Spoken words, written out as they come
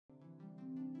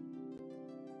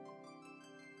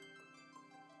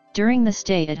During the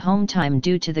stay-at-home time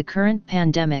due to the current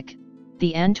pandemic,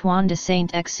 the Antoine de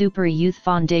Saint-Exupéry Youth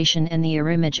Foundation and the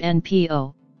Arrimage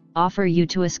N.P.O. offer you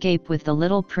to escape with The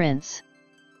Little Prince.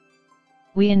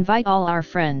 We invite all our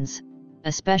friends,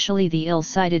 especially the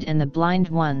ill-sighted and the blind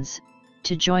ones,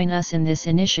 to join us in this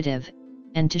initiative,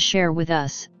 and to share with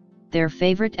us their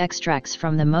favorite extracts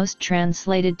from the most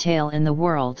translated tale in the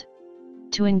world.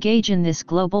 To engage in this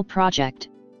global project,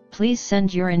 please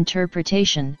send your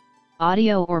interpretation,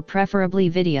 audio or preferably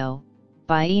video,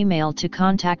 by email to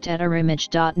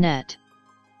contact@arrimage.net.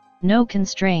 No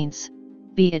constraints,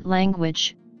 be it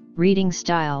language, reading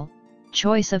style,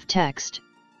 choice of text,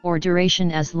 or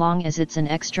duration, as long as it's an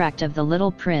extract of The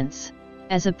Little Prince.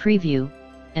 As a preview,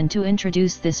 and to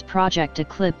introduce this project, a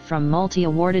clip from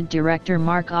multi-awarded director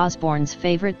Mark Osborne's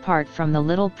favorite part from The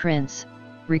Little Prince,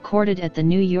 recorded at the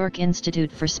New York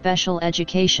Institute for Special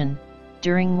Education,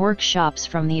 during workshops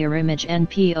from the Arrimage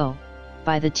N.P.O,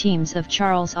 by the teams of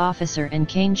Charles Officer and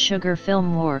Canesugar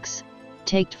Filmworks,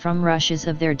 taked from rushes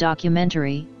of their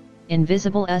documentary,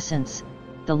 Invisible Essence,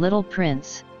 The Little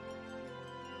Prince.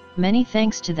 Many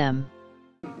thanks to them.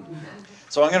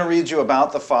 So I'm going to read you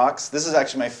about the fox. This is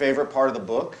actually my favorite part of the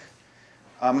book.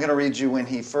 I'm going to read you when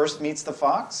he first meets the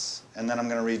fox, and then I'm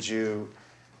going to read you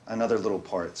another little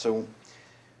part. So,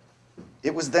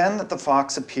 it was then that the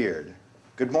fox appeared.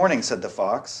 "Good morning," said the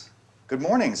fox. "Good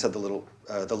morning," said the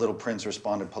little prince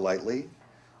responded politely,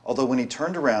 although when he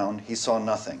turned around, he saw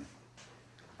nothing.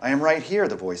 "I am right here,"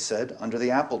 the voice said, "under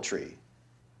the apple tree."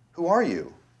 "Who are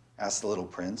you?" asked the little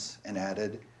prince, and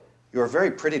added, "You are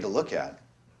very pretty to look at."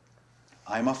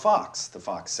 "I am a fox," the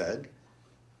fox said.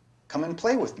 "Come and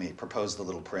play with me," proposed the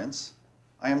little prince.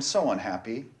 "I am so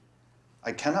unhappy."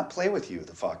 "I cannot play with you,"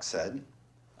 the fox said.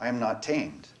 "I am not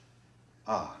tamed."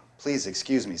 "Ah, please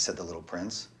excuse me," said the little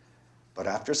prince. But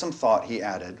after some thought, he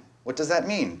added, "What does that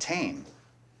mean, tame?"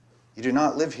 "You do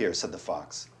not live here," said the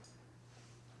fox.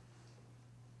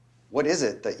 "What is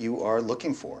it that you are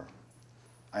looking for?"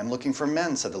 "I am looking for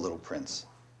men," said the little prince.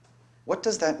 "What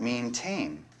does that mean,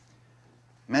 tame?"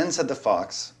 "Men," said the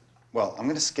fox. Well, I'm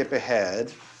going to skip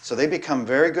ahead. So they become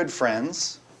very good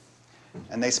friends,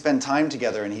 and they spend time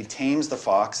together, and he tames the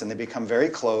fox, and they become very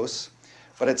close.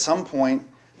 But at some point,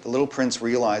 the little prince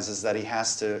realizes that he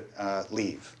has to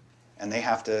leave, and they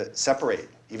have to separate,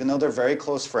 even though they're very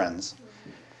close friends.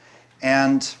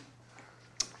 And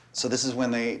so this is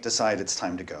when they decide it's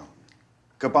time to go.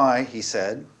 "Goodbye," he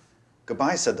said.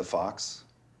 "Goodbye," said the fox.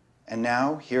 "And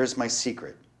now here's my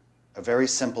secret, a very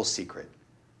simple secret.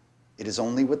 It is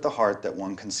only with the heart that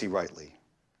one can see rightly.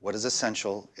 What is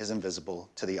essential is invisible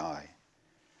to the eye.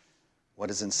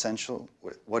 What is essential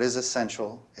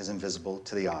is invisible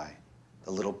to the eye,"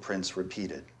 the little prince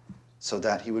repeated, so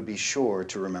that he would be sure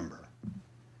to remember.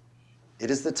 "It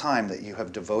is the time that you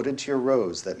have devoted to your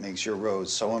rose that makes your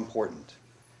rose so important."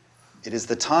 "It is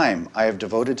the time I have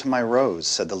devoted to my rose,"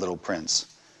 said the little prince,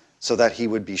 so that he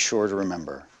would be sure to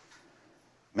remember.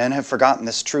 "Men have forgotten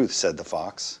this truth," said the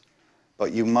fox,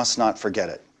 "but you must not forget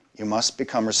it. You must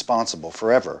become responsible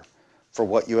forever for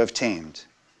what you have tamed.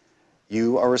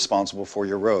 You are responsible for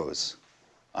your rose."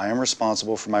 "I am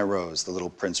responsible for my rose," the little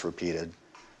prince repeated,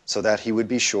 so that he would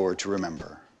be sure to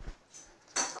remember.